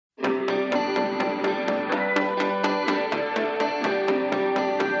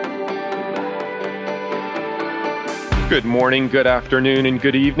Good morning, good afternoon, and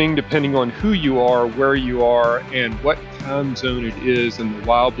good evening, depending on who you are, where you are, and what time zone it is in the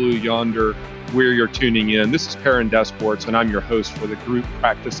wild blue yonder where you're tuning in. This is Perrin Desports, and I'm your host for the Group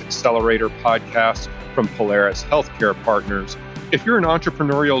Practice Accelerator podcast from Polaris Healthcare Partners. If you're an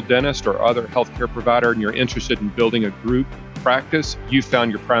entrepreneurial dentist or other healthcare provider and you're interested in building a group practice, you've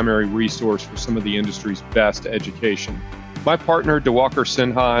found your primary resource for some of the industry's best education. My partner, Diwakar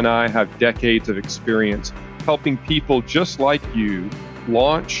Sinha, and I have decades of experience helping people just like you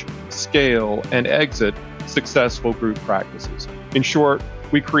launch, scale, and exit successful group practices. In short,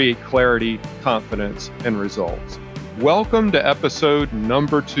 we create clarity, confidence, and results. Welcome to episode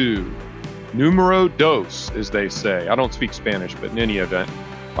number 2. Numero dos, as they say. I don't speak Spanish, but in any event,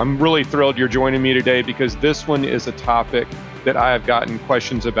 I'm really thrilled you're joining me today because this one is a topic that I have gotten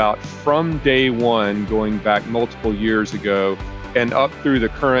questions about from day one, going back multiple years ago, and up through the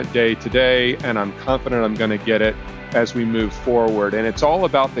current day today, and I'm confident I'm going to get it as we move forward. And it's all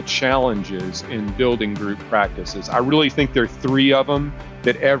about the challenges in building group practices. I really think there are 3 of them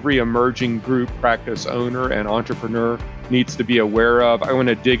that every emerging group practice owner and entrepreneur needs to be aware of. I want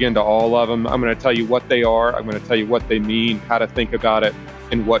to dig into all of them. I'm going to tell you what they are. I'm going to tell you what they mean, how to think about it,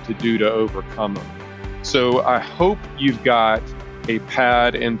 and what to do to overcome them. So I hope you've got a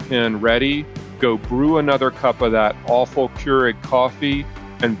pad and pen ready. Go brew another cup of that awful Keurig coffee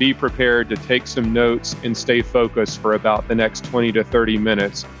and be prepared to take some notes and stay focused for about the next 20 to 30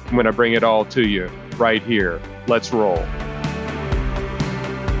 minutes. I'm going to bring it all to you right here. Let's roll.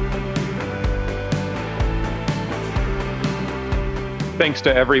 Thanks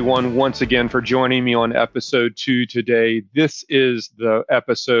to everyone once again for joining me on episode 2 today. This is the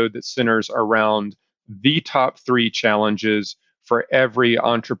episode that centers around the top 3 challenges for every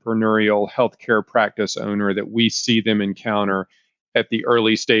entrepreneurial healthcare practice owner that we see them encounter at the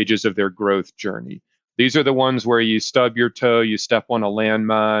early stages of their growth journey. These are the ones where you stub your toe, you step on a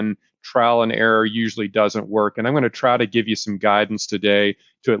landmine, trial and error usually doesn't work. And I'm going to try to give you some guidance today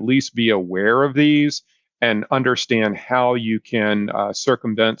to at least be aware of these and understand how you can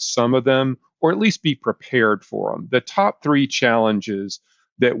circumvent some of them, or at least be prepared for them. The top 3 challenges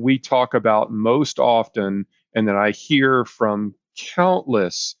that we talk about most often and that I hear from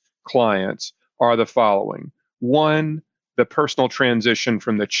countless clients are the following. 1, the personal transition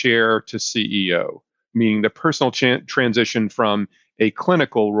from the chair to CEO, meaning the personal transition from a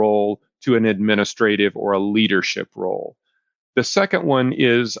clinical role to an administrative or a leadership role. The second one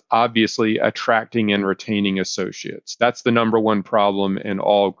is obviously attracting and retaining associates. That's the number 1 problem in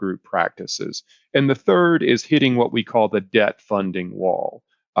all group practices. And the third is hitting what we call the debt funding wall.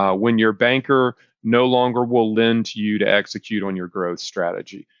 When your banker no longer will lend to you to execute on your growth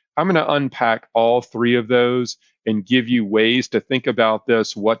strategy. I'm going to unpack all 3 of those and give you ways to think about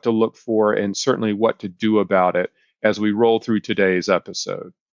this, what to look for, and certainly what to do about it as we roll through today's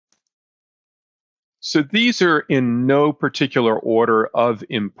episode. So these are in no particular order of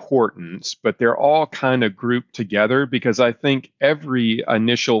importance, but they're all kind of grouped together because I think every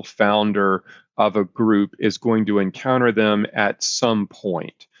initial founder of a group is going to encounter them at some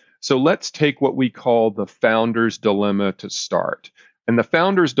point. So let's take what we call the founder's dilemma to start. And the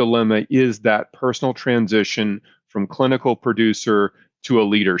founder's dilemma is that personal transition from clinical producer to a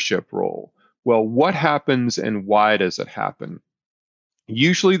leadership role. Well, what happens and why does it happen?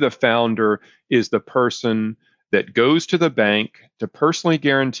 Usually the founder is the person that goes to the bank to personally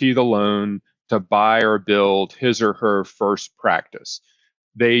guarantee the loan to buy or build his or her first practice.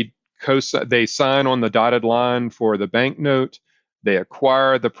 They sign on the dotted line for the bank note. They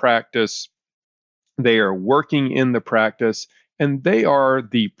acquire the practice, they are working in the practice, and they are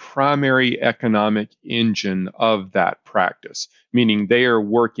the primary economic engine of that practice, meaning they are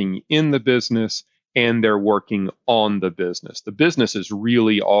working in the business and they're working on the business. The business is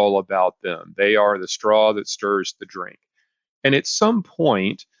really all about them. They are the straw that stirs the drink. And at some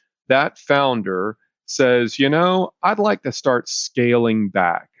point, that founder says, I'd like to start scaling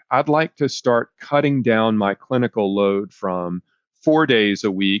back. I'd like to start cutting down my clinical load from 4 days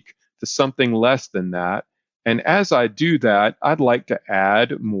a week to something less than that. And as I do that, I'd like to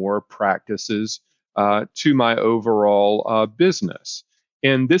add more practices to my overall business.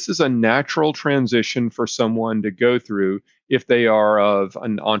 And this is a natural transition for someone to go through if they are of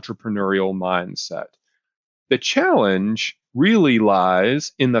an entrepreneurial mindset. The challenge really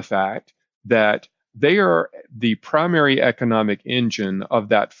lies in the fact that they are the primary economic engine of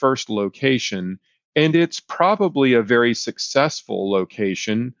that first location, and it's probably a very successful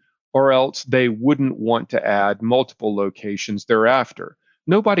location, or else they wouldn't want to add multiple locations thereafter.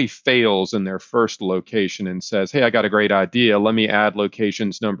 Nobody fails in their first location and says, hey, I got a great idea. Let me add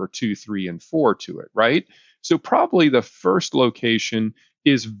locations number 2, 3, and 4 to it, right? So probably the first location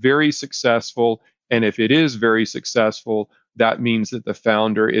is very successful. And if it is very successful, that means that the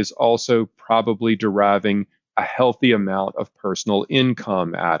founder is also probably deriving a healthy amount of personal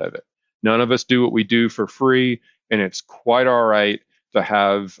income out of it. None of us do what we do for free, and it's quite all right to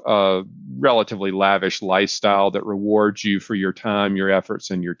have a relatively lavish lifestyle that rewards you for your time, your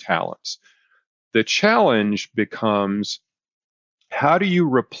efforts, and your talents. The challenge becomes, how do you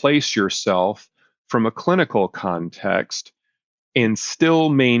replace yourself from a clinical context and still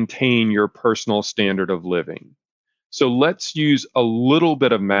maintain your personal standard of living? So let's use a little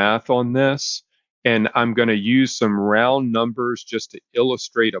bit of math on this. And I'm going to use some round numbers just to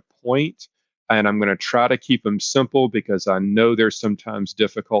illustrate a point. And I'm going to try to keep them simple because I know they're sometimes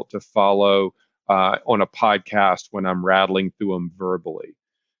difficult to follow on a podcast when I'm rattling through them verbally.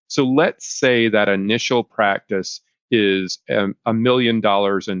 So let's say that initial practice is $1 million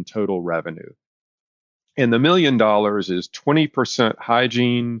in total revenue. And the $1 million is 20%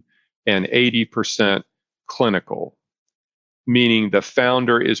 hygiene and 80% clinical, meaning the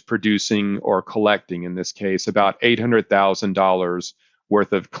founder is producing or collecting, in this case, about $800,000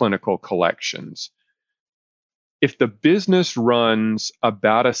 worth of clinical collections. If the business runs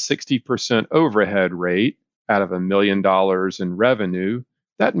about a 60% overhead rate out of $1 million in revenue,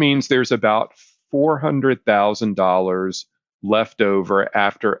 that means there's about $400,000 left over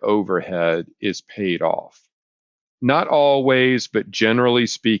after overhead is paid off. Not always, but generally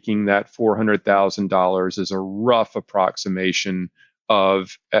speaking, that $400,000 is a rough approximation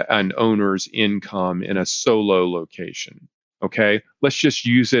of an owner's income in a solo location. Okay, let's just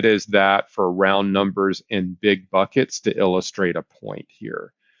use it as that for round numbers in big buckets to illustrate a point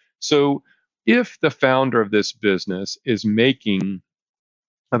here. So if the founder of this business is making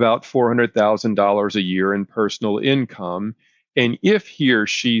about $400,000 a year in personal income, and if he or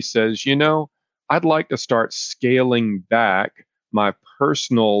she says, I'd like to start scaling back my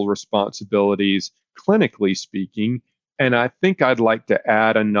personal responsibilities, clinically speaking, and I think I'd like to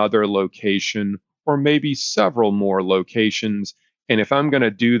add another location or maybe several more locations. And if I'm going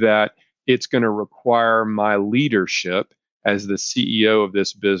to do that, it's going to require my leadership as the CEO of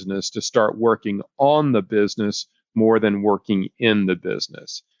this business to start working on the business more than working in the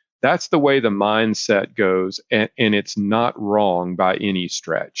business. That's the way the mindset goes, and it's not wrong by any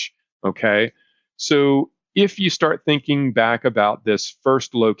stretch. Okay. So if you start thinking back about this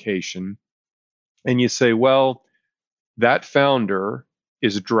first location and you say, well, that founder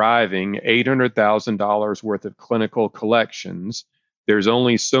is driving $800,000 worth of clinical collections. There's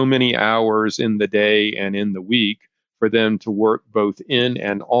only so many hours in the day and in the week for them to work both in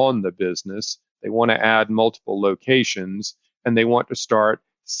and on the business. They want to add multiple locations and they want to start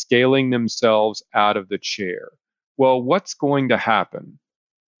scaling themselves out of the chair. Well, what's going to happen?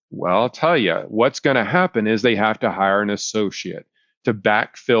 Well, I'll tell you, what's going to happen is they have to hire an associate to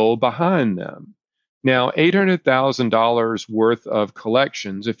backfill behind them. Now, $800,000 worth of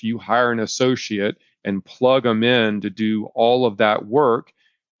collections, if you hire an associate and plug them in to do all of that work,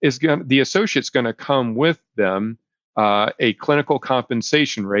 the associate's going to come with them a clinical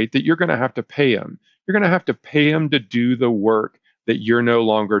compensation rate that you're going to have to pay them. You're going to have to pay them to do the work that you're no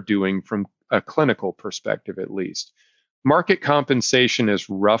longer doing from a clinical perspective, at least. Market compensation is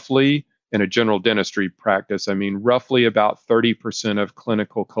roughly, in a general dentistry practice, roughly about 30% of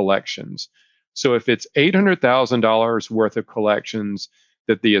clinical collections. So if it's $800,000 worth of collections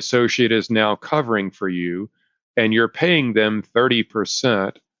that the associate is now covering for you, and you're paying them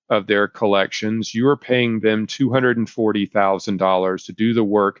 30% of their collections, you're paying them $240,000 to do the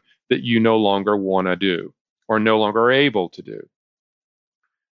work that you no longer want to do or no longer are able to do.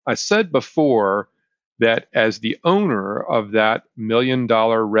 I said before that as the owner of that $1 million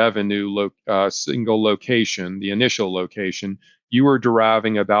revenue single location, the initial location, you were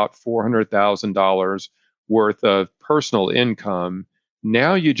deriving about $400,000 worth of personal income.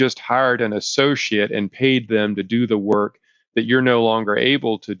 Now you just hired an associate and paid them to do the work that you're no longer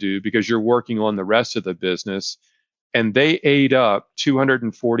able to do because you're working on the rest of the business. And they ate up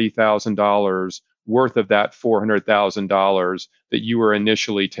 $240,000 worth of that $400,000 that you were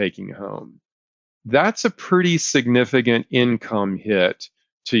initially taking home. That's a pretty significant income hit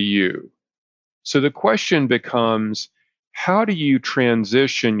to you. So the question becomes, how do you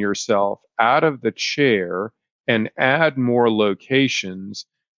transition yourself out of the chair and add more locations?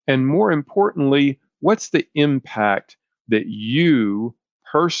 And more importantly, what's the impact that you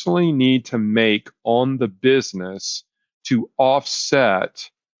personally need to make on the business to offset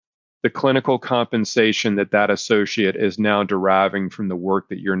the clinical compensation that associate is now deriving from the work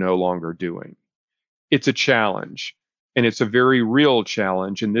that you're no longer doing? It's a challenge. And it's a very real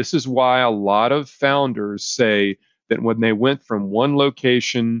challenge. And this is why a lot of founders say that when they went from one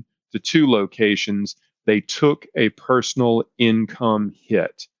location to two locations, they took a personal income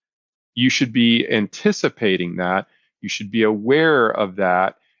hit. You should be anticipating that. You should be aware of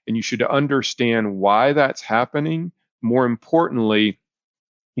that. And you should understand why that's happening. More importantly,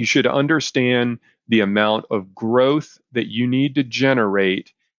 you should understand the amount of growth that you need to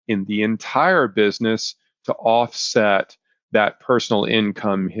generate in the entire business to offset that personal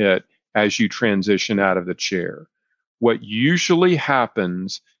income hit as you transition out of the chair. What usually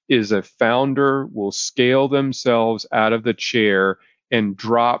happens is a founder will scale themselves out of the chair and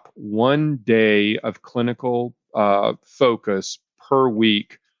drop 1 day of clinical focus per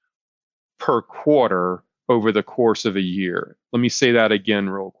week, per quarter over the course of a year. Let me say that again,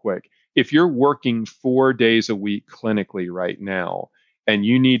 real quick. If you're working 4 days a week clinically right now, and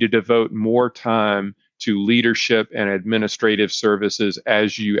you need to devote more time to leadership and administrative services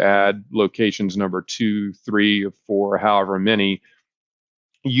as you add locations number 2, 3, or 4, however many,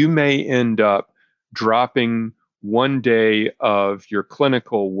 you may end up dropping 1 day of your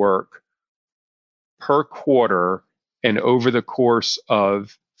clinical work per quarter, and over the course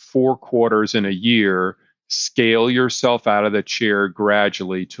of 4 quarters in a year, scale yourself out of the chair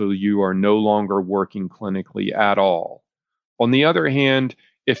gradually till you are no longer working clinically at all. On the other hand,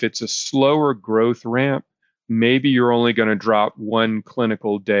 if it's a slower growth ramp, maybe you're only going to drop one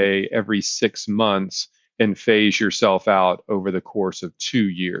clinical day every 6 months and phase yourself out over the course of 2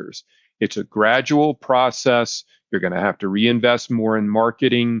 years. It's a gradual process. You're going to have to reinvest more in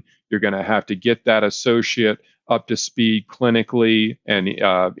marketing. You're going to have to get that associate up to speed clinically and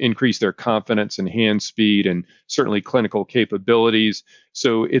increase their confidence and hand speed and certainly clinical capabilities.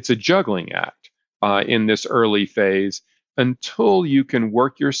 So it's a juggling act in this early phase until you can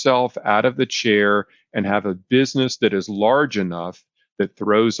work yourself out of the chair and have a business that is large enough that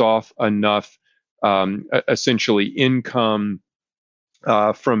throws off enough essentially income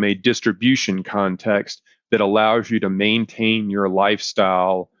from a distribution context that allows you to maintain your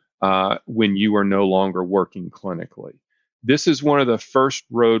lifestyle when you are no longer working clinically. This is one of the first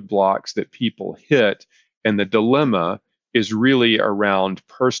roadblocks that people hit, and the dilemma is really around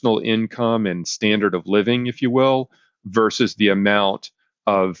personal income and standard of living, if you will, versus the amount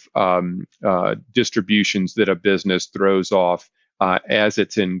of distributions that a business throws off as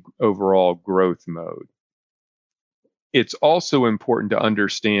it's in overall growth mode. It's also important to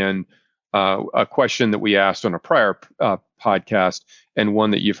understand a question that we asked on a prior podcast, and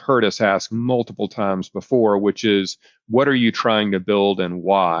one that you've heard us ask multiple times before, which is, what are you trying to build and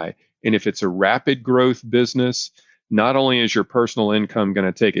why? And if it's a rapid growth business, not only is your personal income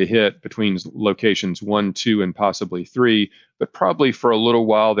going to take a hit between locations 1, 2, and possibly 3, but probably for a little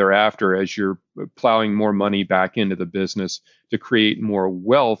while thereafter as you're plowing more money back into the business to create more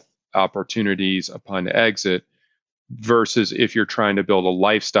wealth opportunities upon exit, versus if you're trying to build a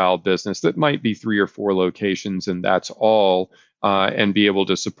lifestyle business that might be 3 or 4 locations and that's all, and be able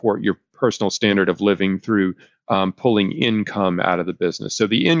to support your personal standard of living through pulling income out of the business. So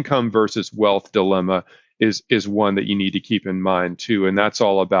the income versus wealth dilemma is one that you need to keep in mind too, and that's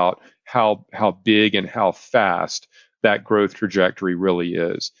all about how big and how fast that growth trajectory really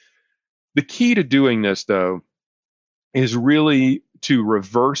is. The key to doing this, though, is really to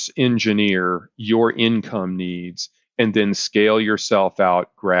reverse engineer your income needs and then scale yourself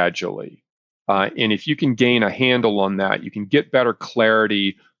out gradually. And if you can gain a handle on that, you can get better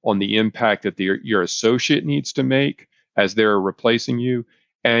clarity on the impact that your associate needs to make as they're replacing you.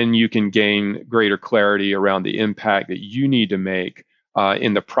 And you can gain greater clarity around the impact that you need to make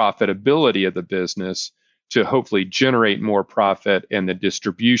in the profitability of the business to hopefully generate more profit, and the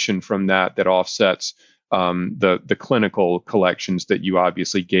distribution from that offsets the clinical collections that you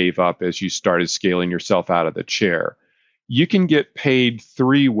obviously gave up as you started scaling yourself out of the chair. You can get paid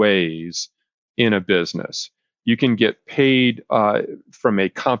 3 ways in a business. You can get paid from a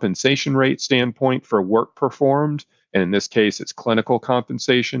compensation rate standpoint for work performed, and in this case, it's clinical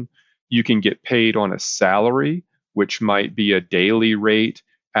compensation. You can get paid on a salary, which might be a daily rate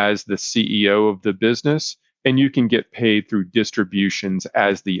as the CEO of the business, and you can get paid through distributions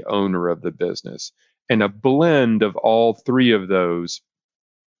as the owner of the business. And a blend of all 3 of those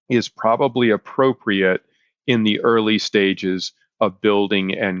is probably appropriate in the early stages of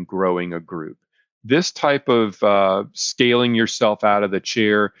building and growing a group. This type of scaling yourself out of the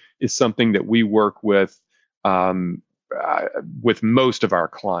chair is something that we work with most of our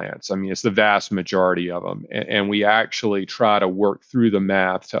clients. I mean, it's the vast majority of them. And we actually try to work through the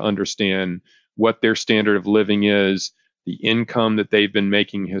math to understand what their standard of living is, the income that they've been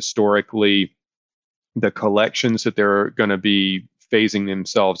making historically, the collections that they're going to be phasing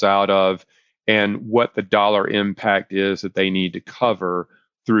themselves out of, and what the dollar impact is that they need to cover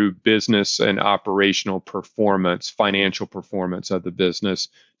through business and operational performance, financial performance of the business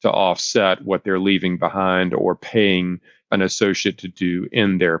to offset what they're leaving behind or paying an associate to do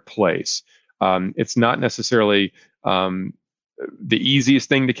in their place. It's not necessarily the easiest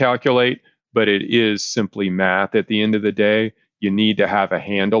thing to calculate, but it is simply math at the end of the day. You need to have a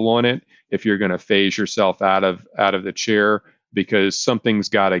handle on it if you're going to phase yourself out of the chair, because something's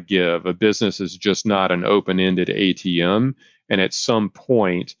got to give. A business is just not an open-ended ATM, and at some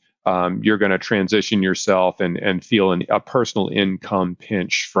point, you're going to transition yourself and feel a personal income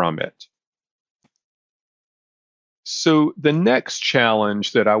pinch from it. So the next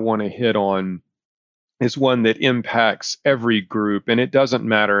challenge that I want to hit on is one that impacts every group, and it doesn't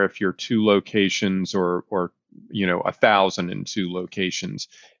matter if you're two locations or 1,002 locations,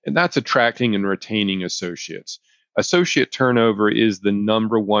 and that's attracting and retaining associates. Associate turnover is the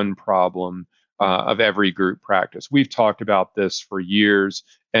number one problem of every group practice. We've talked about this for years,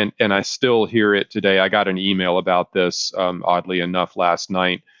 and I still hear it today. I got an email about this, oddly enough, last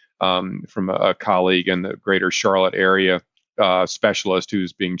night from a colleague in the greater Charlotte area, specialist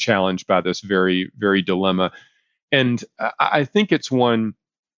who's being challenged by this very, very dilemma. And I think it's one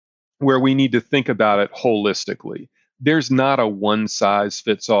where we need to think about it holistically. There's not a one size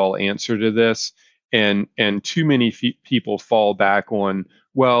fits all answer to this. And too many people fall back on,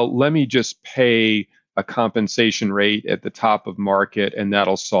 well, let me just pay a compensation rate at the top of market and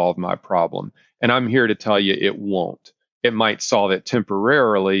that'll solve my problem. And I'm here to tell you it won't. It might solve it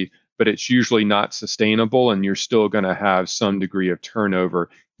temporarily, but it's usually not sustainable, and you're still going to have some degree of turnover,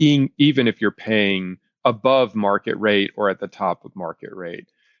 even if you're paying above market rate or at the top of market rate.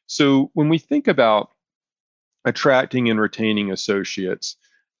 So when we think about attracting and retaining associates,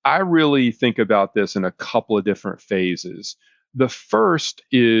 I really think about this in a couple of different phases. The first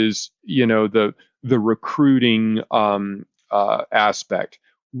is, the recruiting aspect.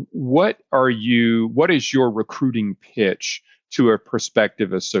 What is your recruiting pitch to a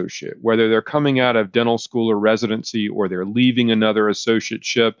prospective associate, whether they're coming out of dental school or residency or they're leaving another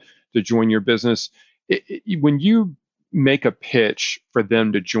associateship to join your business? When you make a pitch for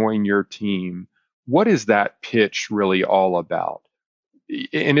them to join your team, what is that pitch really all about?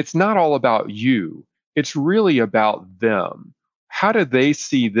 And it's not all about you. It's really about them. How do they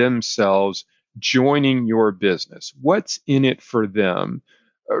see themselves joining your business? What's in it for them?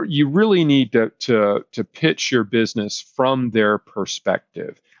 You really need to pitch your business from their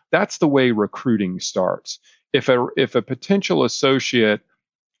perspective. That's the way recruiting starts. If a potential associate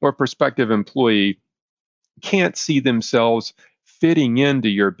or prospective employee can't see themselves fitting into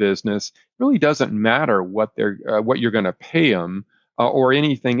your business, it really doesn't matter what you're going to pay them or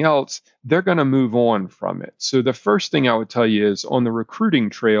anything else. They're going to move on from it. So the first thing I would tell you is, on the recruiting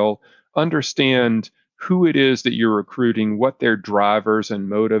trail, understand who it is that you're recruiting, what their drivers and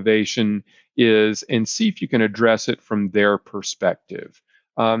motivation is, and see if you can address it from their perspective.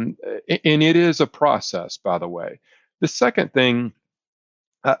 And it is a process, by the way. The second thing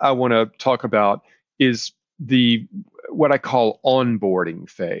I want to talk about is what I call onboarding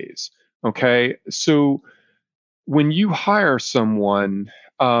phase. Okay, so when you hire someone,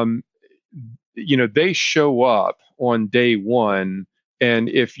 they show up on day one, and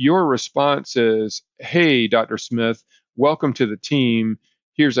if your response is, "Hey, Dr. Smith, welcome to the team.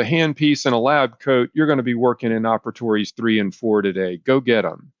 Here's a handpiece and a lab coat. You're going to be working in operatories 3 and 4 today. Go get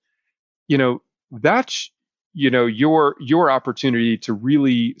them." That's your opportunity to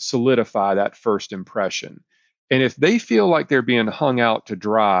really solidify that first impression. And if they feel like they're being hung out to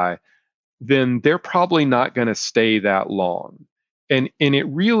dry, then they're probably not going to stay that long. And it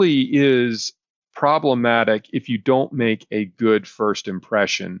really is problematic if you don't make a good first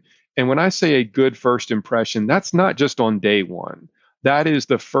impression. And when I say a good first impression, that's not just on day one. That is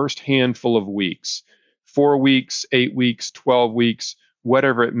the first handful of weeks, 4 weeks, 8 weeks, 12 weeks,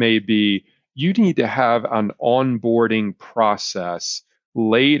 whatever it may be. You need to have an onboarding process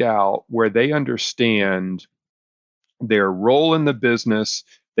laid out where they understand their role in the business.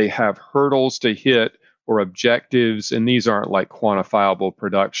 They have hurdles to hit or objectives, and these aren't like quantifiable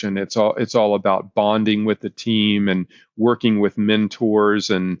production. It's all about bonding with the team and working with mentors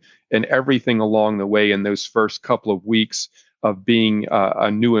and everything along the way in those first couple of weeks of being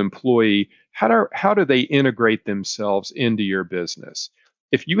a new employee. How do they integrate themselves into your business?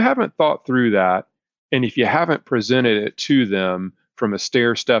 If you haven't thought through that, and if you haven't presented it to them from a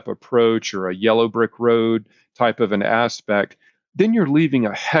stair-step approach or a yellow brick road type of an aspect, then you're leaving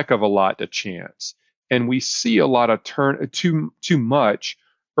a heck of a lot to chance. And we see a lot of too much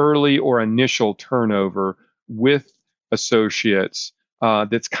early or initial turnover with associates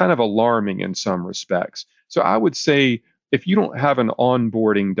that's kind of alarming in some respects. So I would say if you don't have an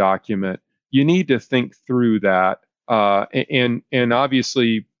onboarding document, you need to think through that and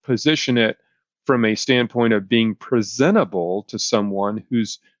obviously position it from a standpoint of being presentable to someone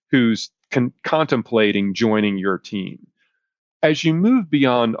who's contemplating joining your team. As you move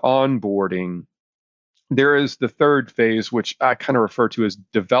beyond onboarding, there is the third phase, which I kind of refer to as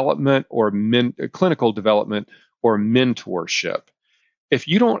development or clinical development or mentorship. If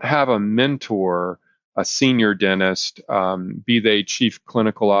you don't have a mentor, a senior dentist, be they chief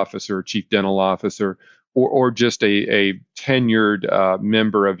clinical officer, chief dental officer, or just a tenured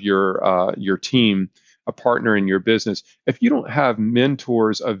member of your team, a partner in your business, if you don't have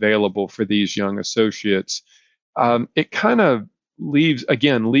mentors available for these young associates, it kind of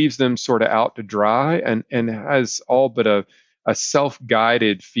leaves them sort of out to dry and has all but a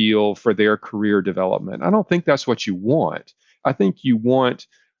self-guided feel for their career development. I don't think that's what you want. I think you want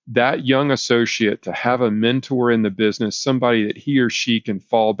that young associate to have a mentor in the business, somebody that he or she can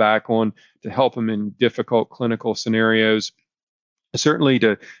fall back on to help them in difficult clinical scenarios, certainly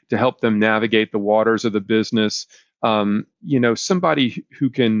to help them navigate the waters of the business. Somebody who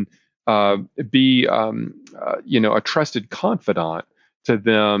can be a trusted confidant to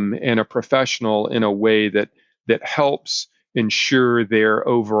them and a professional in a way that helps ensure their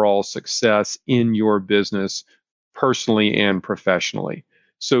overall success in your business personally and professionally.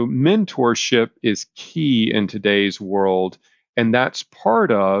 So mentorship is key in today's world, and that's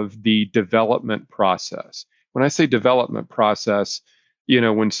part of the development process. When I say development process,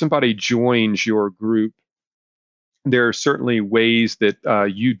 when somebody joins your group, there are certainly ways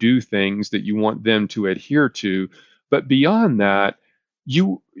that you do things that you want them to adhere to, but beyond that,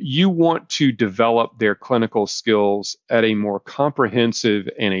 you want to develop their clinical skills at a more comprehensive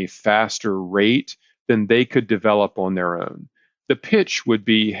and a faster rate than they could develop on their own. The pitch would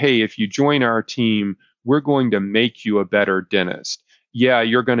be, hey, if you join our team, we're going to make you a better dentist. Yeah,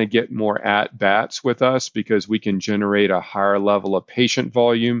 you're going to get more at bats with us because we can generate a higher level of patient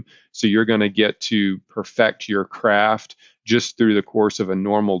volume. So you're going to get to perfect your craft just through the course of a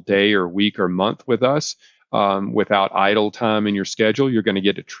normal day or week or month with us without idle time in your schedule. You're going to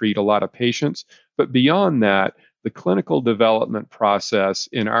get to treat a lot of patients. But beyond that, the clinical development process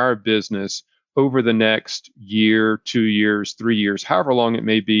in our business over the next year, 2 years, 3 years, however long it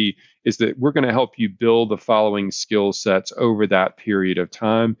may be, is that we're going to help you build the following skill sets over that period of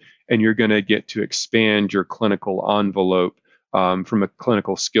time. And you're going to get to expand your clinical envelope from a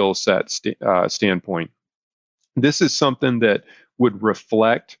clinical skill set standpoint. This is something that would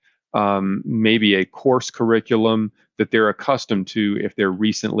reflect maybe a course curriculum that they're accustomed to if they're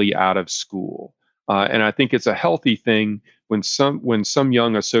recently out of school. And I think it's a healthy thing when some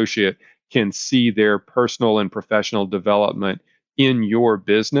young associate can see their personal and professional development in your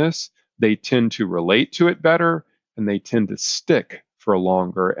business. They tend to relate to it better and they tend to stick for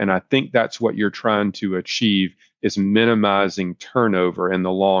longer. And I think that's what you're trying to achieve, is minimizing turnover in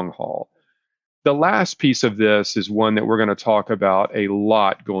the long haul. The last piece of this is one that we're going to talk about a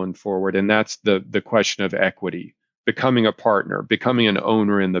lot going forward, and that's the question of equity, becoming a partner, becoming an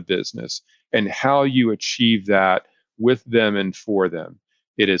owner in the business, and how you achieve that with them and for them.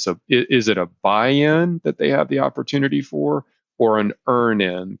 Is it a buy-in that they have the opportunity for, or an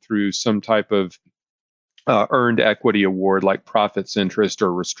earn-in through some type of earned equity award like profits interest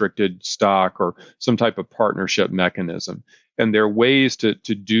or restricted stock or some type of partnership mechanism? And there are ways to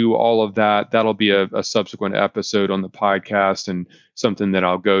do all of that. That'll be a subsequent episode on the podcast and something that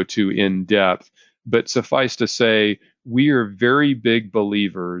I'll go to in depth. But suffice to say, we are very big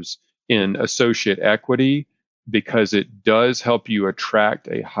believers in associate equity because it does help you attract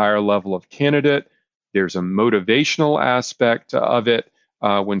a higher level of candidate. There's a motivational aspect of it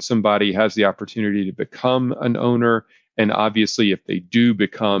when somebody has the opportunity to become an owner. And obviously, if they do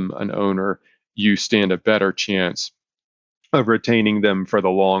become an owner, you stand a better chance of retaining them for the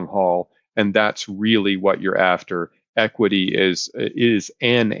long haul. And that's really what you're after. Equity is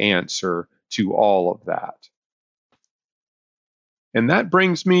an answer to all of that. And that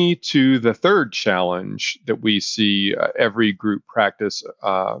brings me to the third challenge that we see every group practice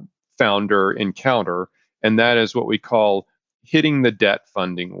founder encounter, and that is what we call hitting the debt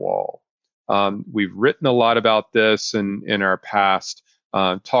funding wall. We've written a lot about this in our past,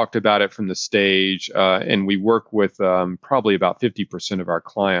 talked about it from the stage, and we work with probably about 50% of our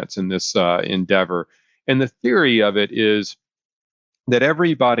clients in this endeavor. And the theory of it is that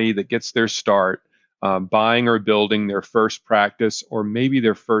everybody that gets their start buying or building their first practice, or maybe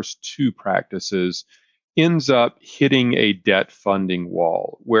their first two practices, ends up hitting a debt funding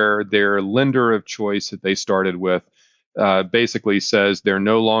wall where their lender of choice that they started with basically says they're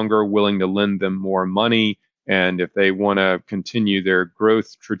no longer willing to lend them more money. And if they want to continue their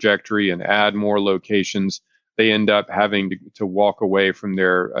growth trajectory and add more locations, they end up having to walk away from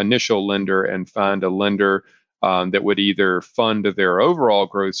their initial lender and find a lender that would either fund their overall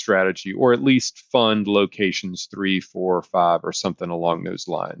growth strategy or at least fund locations 3, 4, 5, or something along those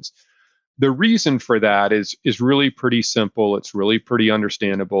lines. The reason for that is really pretty simple. It's really pretty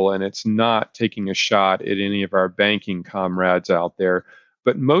understandable, and it's not taking a shot at any of our banking comrades out there.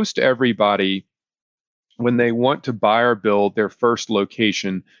 But most everybody, when they want to buy or build their first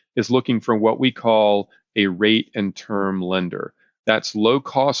location, is looking for what we call a rate and term lender. That's low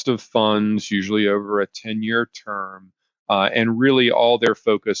cost of funds, usually over a 10-year term, and really all they're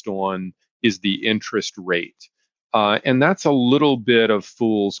focused on is the interest rate. And that's a little bit of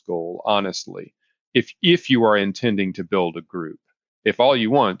fool's gold, honestly, if you are intending to build a group. If all you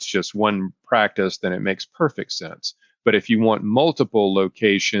want is just one practice, then it makes perfect sense. But if you want multiple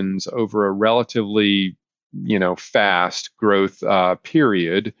locations over a relatively, fast growth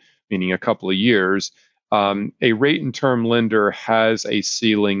period, meaning a couple of years, a rate and term lender has a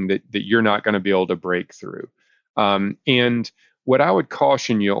ceiling that you're not going to be able to break through. And what I would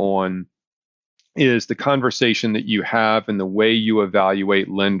caution you on is the conversation that you have and the way you evaluate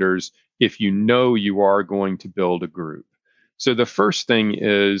lenders if you know you are going to build a group. So the first thing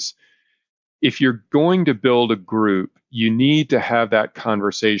is, if you're going to build a group, you need to have that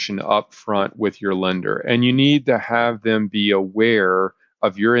conversation up front with your lender, and you need to have them be aware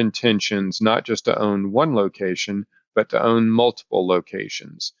of your intentions, not just to own one location, but to own multiple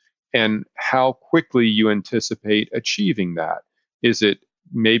locations, and how quickly you anticipate achieving that. Is it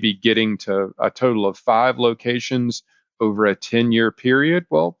maybe getting to a total of 5 locations over a 10-year period?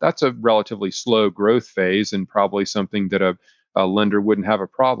 Well, that's a relatively slow growth phase and probably something that a lender wouldn't have a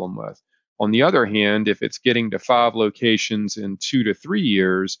problem with. On the other hand, if it's getting to 5 locations in 2 to 3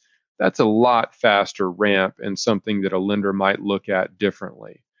 years, that's a lot faster ramp and something that a lender might look at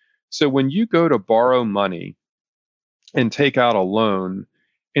differently. So when you go to borrow money and take out a loan,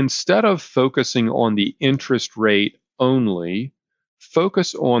 instead of focusing on the interest rate only,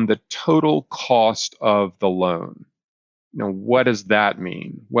 focus on the total cost of the loan. What does that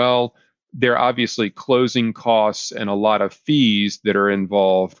mean? Well, there are obviously closing costs and a lot of fees that are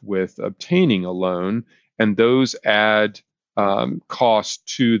involved with obtaining a loan, and those add cost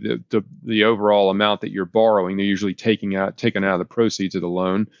to the overall amount that you're borrowing. They're usually taken out of the proceeds of the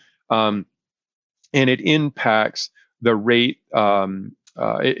loan, and it impacts the rate.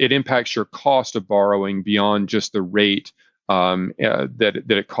 It impacts your cost of borrowing beyond just the rate that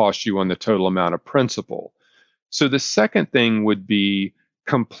it costs you on the total amount of principal. So the second thing would be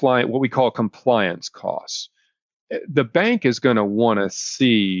what we call compliance costs. The bank is going to want to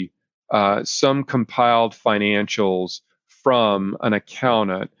see some compiled financials from an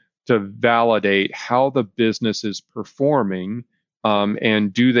accountant to validate how the business is performing,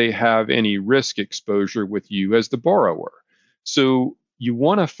 and do they have any risk exposure with you as the borrower. So you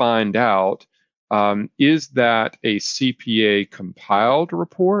want to find out, is that a CPA compiled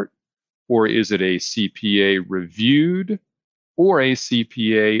report, or is it a CPA reviewed, or a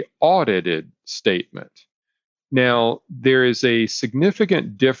CPA audited statement? Now, there is a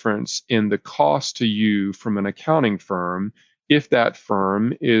significant difference in the cost to you from an accounting firm if that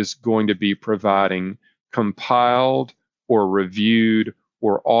firm is going to be providing compiled or reviewed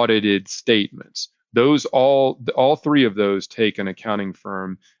or audited statements. Those all three of those take an accounting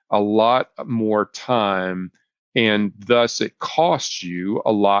firm a lot more time, and thus it costs you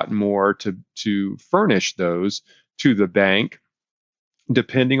a lot more to furnish those to the bank,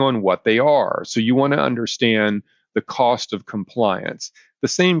 depending on what they are. So you want to understand the cost of compliance. The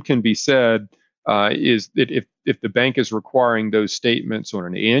same can be said is that if the bank is requiring those statements on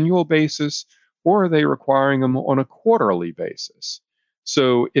an annual basis, or are they requiring them on a quarterly basis?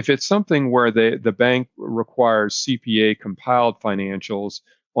 So if it's something where the bank requires CPA compiled financials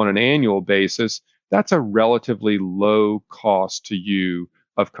on an annual basis, that's a relatively low cost to you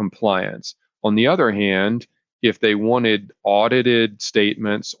of compliance. On the other hand, if they wanted audited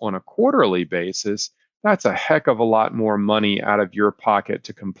statements on a quarterly basis, that's a heck of a lot more money out of your pocket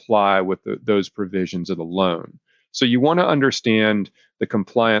to comply with those provisions of the loan. So you want to understand the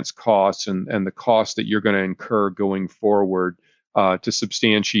compliance costs and the costs that you're going to incur going forward to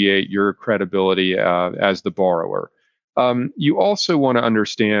substantiate your credibility as the borrower. You also want to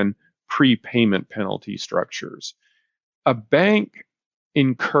understand prepayment penalty structures. A bank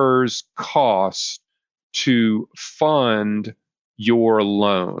incurs costs to fund your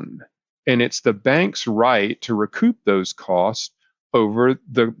loan. And it's the bank's right to recoup those costs over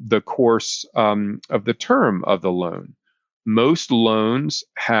the course of the term of the loan. Most loans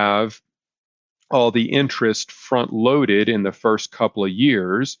have all the interest front loaded in the first couple of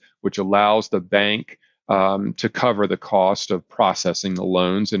years, which allows the bank to cover the cost of processing the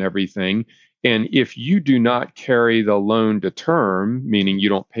loans and everything. And if you do not carry the loan to term, meaning you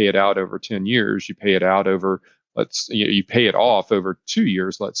don't pay it out over 10 years, you pay it out over, you pay it off over 2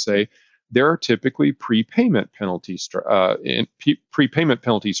 years, let's say, there are typically prepayment penalty structures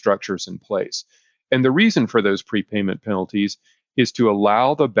in place. And the reason for those prepayment penalties is to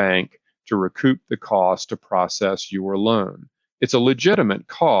allow the bank to recoup the cost to process your loan. It's a legitimate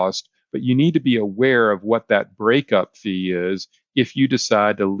cost, but you need to be aware of what that breakup fee is if you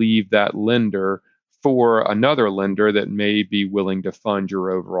decide to leave that lender for another lender that may be willing to fund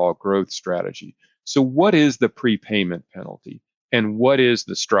your overall growth strategy. So what is the prepayment penalty and what is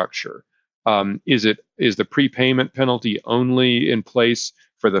the structure? Is the prepayment penalty only in place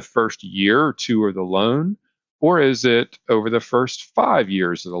for the first year or two of the loan, or is it over the first 5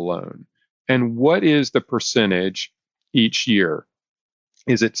 years of the loan? And what is the percentage each year?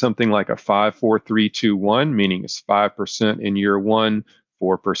 Is it something like a 5, 4, 3, 2, 1, meaning it's 5% in year one,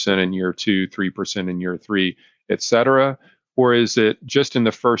 4% in year two, 3% in year three, et cetera? Or is it just in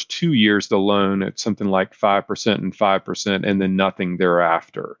the first 2 years of the loan, it's something like 5% and 5% and then nothing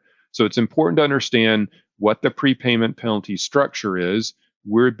thereafter? So it's important to understand what the prepayment penalty structure is.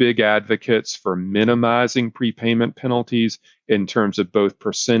 We're big advocates for minimizing prepayment penalties in terms of both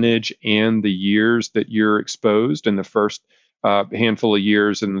percentage and the years that you're exposed in the first handful of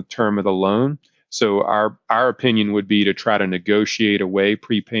years in the term of the loan. So our opinion would be to try to negotiate away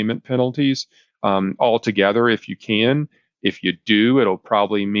prepayment penalties altogether if you can. If you do, it'll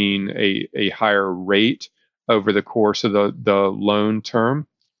probably mean a higher rate over the course of the loan term.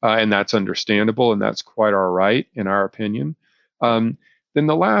 And that's understandable, and that's quite all right, in our opinion. Then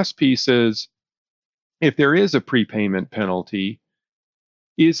the last piece is, if there is a prepayment penalty,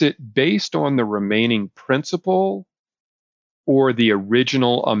 is it based on the remaining principal or the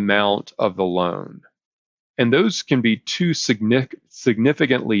original amount of the loan? And those can be two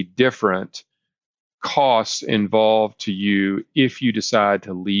significantly different costs involved to you if you decide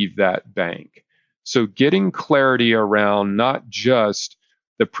to leave that bank. So getting clarity around not just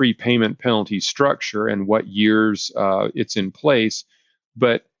the prepayment penalty structure and what years it's in place,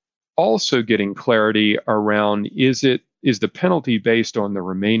 but also getting clarity around, is the penalty based on the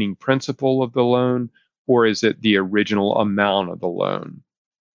remaining principal of the loan, or is it the original amount of the loan?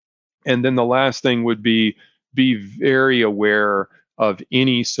 And then the last thing would be very aware of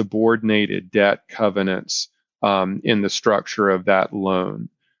any subordinated debt covenants in the structure of that loan,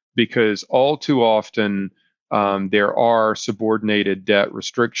 because all too often there are subordinated debt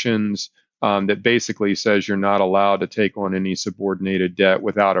restrictions that basically says you're not allowed to take on any subordinated debt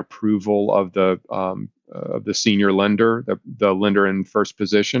without approval of the senior lender, the lender in first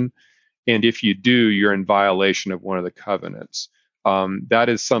position. And if you do, you're in violation of one of the covenants. That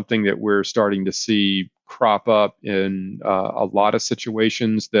is something that we're starting to see crop up in a lot of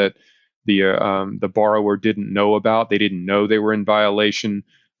situations that the borrower didn't know about. They didn't know they were in violation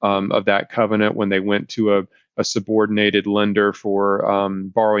of that covenant when they went to a subordinated lender for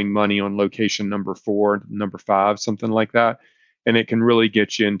borrowing money on location number 4, number 5, something like that. And it can really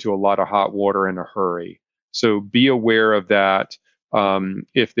get you into a lot of hot water in a hurry. So be aware of that.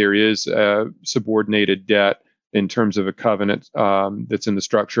 If there is a subordinated debt in terms of a covenant that's in the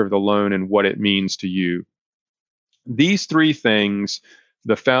structure of the loan and what it means to you. These three things,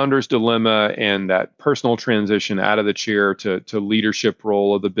 the founder's dilemma and that personal transition out of the chair to leadership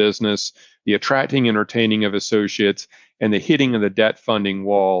role of the business, the attracting and retaining of associates, and the hitting of the debt funding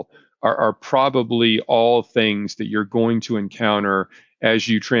wall are probably all things that you're going to encounter as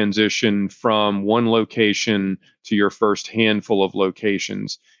you transition from one location to your first handful of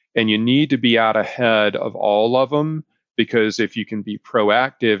locations. And you need to be out ahead of all of them, because if you can be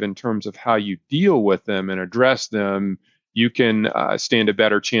proactive in terms of how you deal with them and address them, you can stand a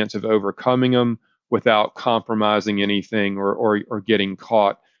better chance of overcoming them without compromising anything or getting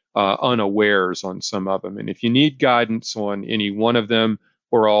caught unawares on some of them. And if you need guidance on any one of them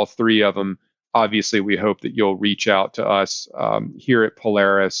or all three of them, obviously we hope that you'll reach out to us here at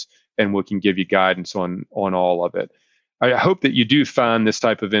Polaris, and we can give you guidance on all of it. I hope that you do find this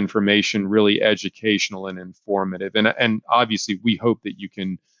type of information really educational and informative. And obviously, we hope that you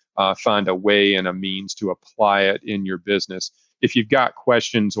can find a way and a means to apply it in your business. If you've got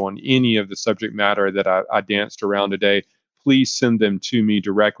questions on any of the subject matter that I danced around today, please send them to me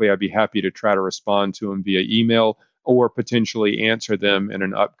directly. I'd be happy to try to respond to them via email. or potentially answer them in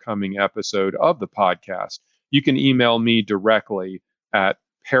an upcoming episode of the podcast, you can email me directly at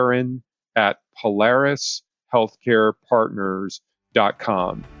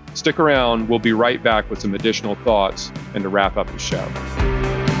perrin@polarishealthcarepartners.com. Stick around. We'll be right back with some additional thoughts and to wrap up the show.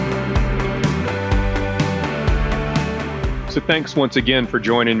 So thanks once again for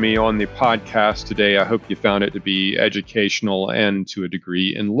joining me on the podcast today. I hope you found it to be educational and to a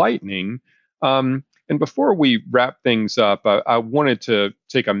degree enlightening. And before we wrap things up, I wanted to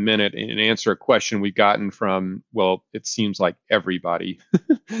take a minute and answer a question we've gotten from, well, it seems like everybody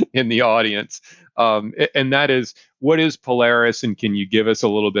in the audience. And that is, what is Polaris? And can you give us a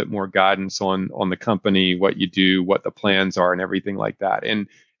little bit more guidance on the company, what you do, what the plans are, and everything like that? And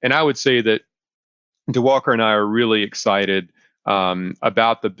I would say that DeWalker and I are really excited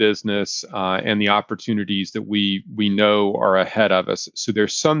about the business and the opportunities that we know are ahead of us. So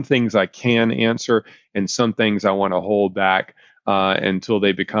there's some things I can answer and some things I want to hold back until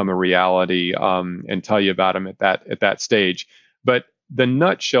they become a reality and tell you about them at that stage. But the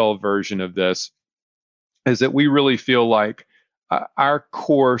nutshell version of this is that we really feel like our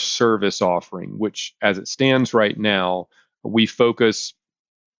core service offering, which as it stands right now, we focus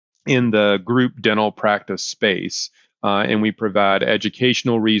in the group dental practice space, and we provide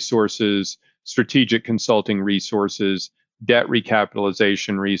educational resources, strategic consulting resources, debt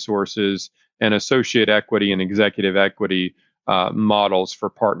recapitalization resources, and associate equity and executive equity models for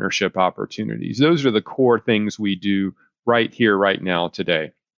partnership opportunities. Those are the core things we do right here, right now,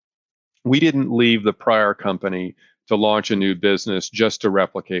 today. We didn't leave the prior company to launch a new business just to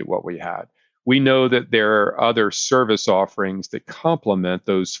replicate what we had. We know that there are other service offerings that complement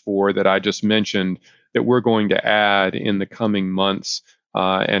those four that I just mentioned that we're going to add in the coming months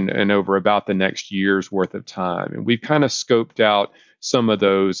and over about the next year's worth of time. And we've kind of scoped out some of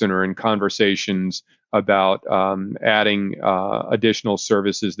those and are in conversations about adding additional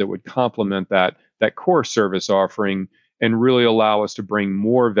services that would complement that core service offering and really allow us to bring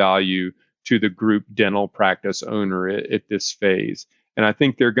more value to the group dental practice owner at this phase. And I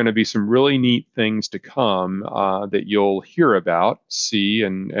think there are going to be some really neat things to come that you'll hear about, see,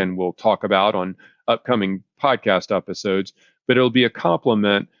 and we'll talk about on upcoming podcast episodes. But it'll be a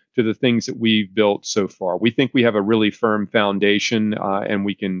complement to the things that we've built so far. We think we have a really firm foundation, and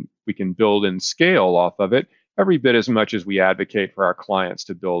we can build and scale off of it every bit as much as we advocate for our clients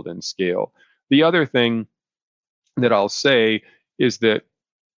to build and scale. The other thing that I'll say is that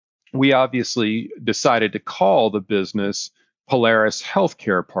we obviously decided to call the business Polaris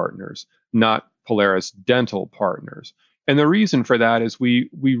Healthcare Partners, not Polaris Dental Partners. And the reason for that is we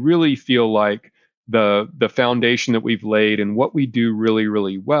really feel like the foundation that we've laid and what we do really,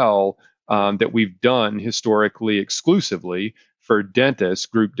 really well, that we've done historically exclusively for dentists,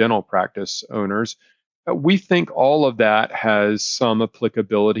 group dental practice owners, we think all of that has some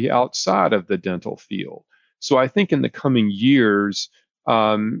applicability outside of the dental field. So I think in the coming years,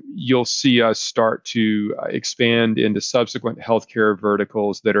 you'll see us start to expand into subsequent healthcare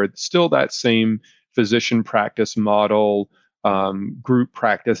verticals that are still that same physician practice model, group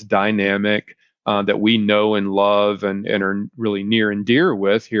practice dynamic that we know and love and are really near and dear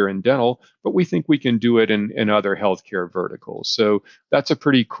with here in dental, but we think we can do it in other healthcare verticals. So that's a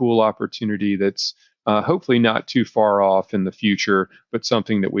pretty cool opportunity that's hopefully not too far off in the future, but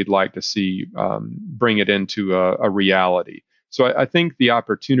something that we'd like to see bring it into a reality. So I think the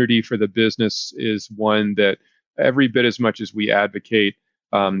opportunity for the business is one that every bit as much as we advocate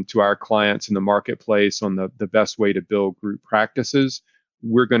to our clients in the marketplace on the best way to build group practices,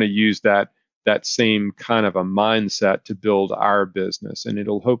 we're going to use that same kind of a mindset to build our business. And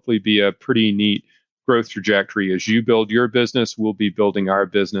it'll hopefully be a pretty neat growth trajectory. As you build your business, we'll be building our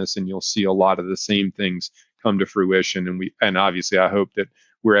business, and you'll see a lot of the same things come to fruition. And obviously, I hope that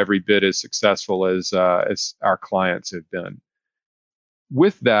we're every bit as successful as our clients have been.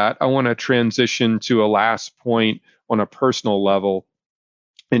 With that, I want to transition to a last point on a personal level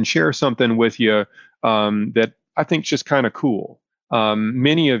and share something with you that I think is just kind of cool.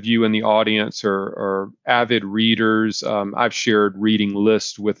 Many of you in the audience are avid readers. I've shared reading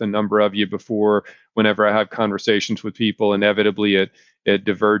lists with a number of you before. Whenever I have conversations with people, inevitably it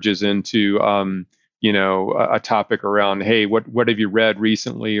diverges into a topic around, hey, what have you read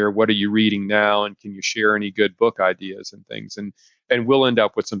recently, or what are you reading now, and can you share any good book ideas and things? And we'll end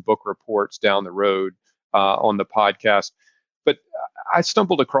up with some book reports down the road on the podcast. But I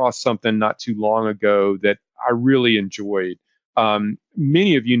stumbled across something not too long ago that I really enjoyed.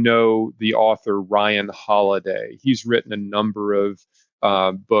 Many of you know the author Ryan Holiday. He's written a number of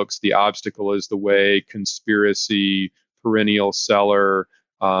books. The Obstacle is the Way, Conspiracy, Perennial Seller,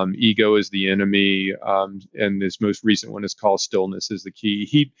 Ego is the enemy, and this most recent one is called Stillness is the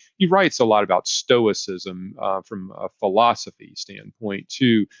Key. He writes a lot about Stoicism from a philosophy standpoint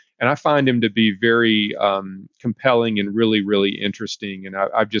too, and I find him to be very compelling and really interesting. And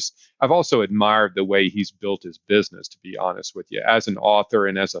I've also admired the way he's built his business, to be honest with you, as an author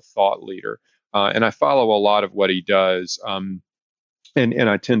and as a thought leader. And I follow a lot of what he does, and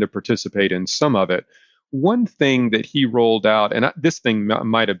I tend to participate in some of it. One thing that he rolled out, and this thing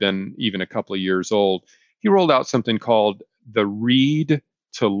might have been even a couple of years old, he rolled out something called the Read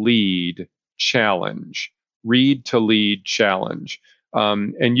to Lead Challenge. Read to Lead Challenge.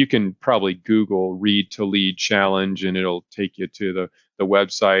 And you can probably Google Read to Lead Challenge, and it'll take you to the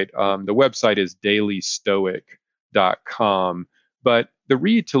website. The website is dailystoic.com. But the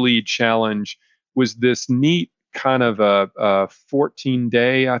Read to Lead Challenge was this neat kind of a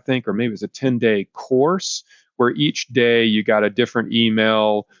 14-day, I think, or maybe it was a 10-day course where each day you got a different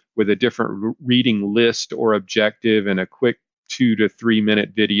email with a different reading list or objective and a quick 2 to 3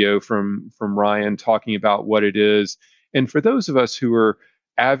 minute video from Ryan talking about what it is. And for those of us who are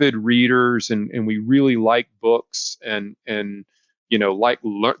avid readers and we really like books and like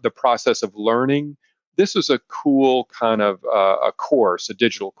the process of learning, this was a cool kind of a course, a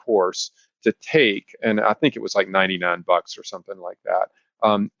digital course to take, and I think it was like $99 or something like that.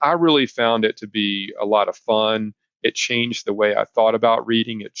 I really found it to be a lot of fun. It changed the way I thought about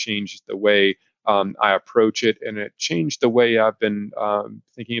reading. It changed the way I approach it, and it changed the way I've been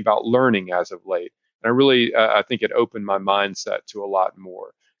thinking about learning as of late. And I think it opened my mindset to a lot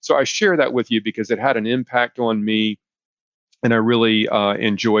more. So I share that with you because it had an impact on me, and I really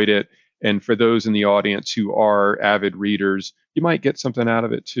enjoyed it. And for those in the audience who are avid readers, you might get something out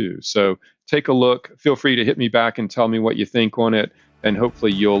of it too. So take a look. Feel free to hit me back and tell me what you think on it, and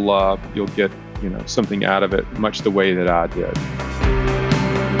hopefully you'll get something out of it, much the way that I did.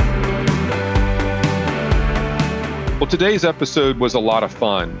 Well, today's episode was a lot of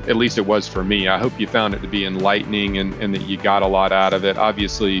fun. At least it was for me. I hope you found it to be enlightening and that you got a lot out of it.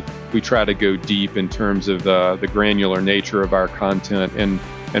 Obviously, we try to go deep in terms of the granular nature of our content,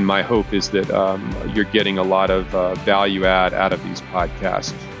 and my hope is that you're getting a lot of value add out of these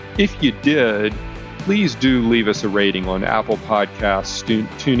podcasts. If you did, please do leave us a rating on Apple Podcasts,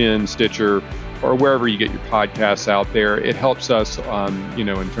 TuneIn, Stitcher, or wherever you get your podcasts out there. It helps us,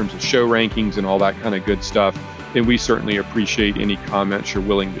 in terms of show rankings and all that kind of good stuff. And we certainly appreciate any comments you're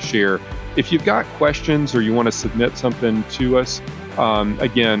willing to share. If you've got questions or you want to submit something to us,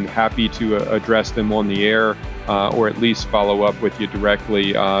 again, happy to address them on the air, or at least follow up with you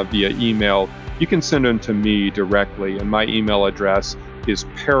directly via email. You can send them to me directly, and my email address is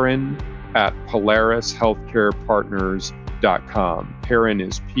perrin@polarishealthcarepartners.com. Perrin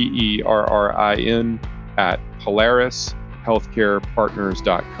is PERRIN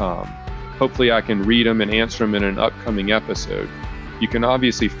 @polarishealthcarepartners.com. Hopefully I can read them and answer them in an upcoming episode. You can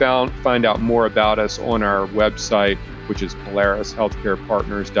obviously find out more about us on our website, which is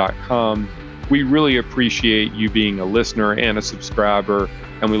polarishealthcarepartners.com. We really appreciate you being a listener and a subscriber,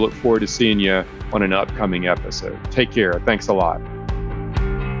 and we look forward to seeing you on an upcoming episode. Take care. Thanks a lot.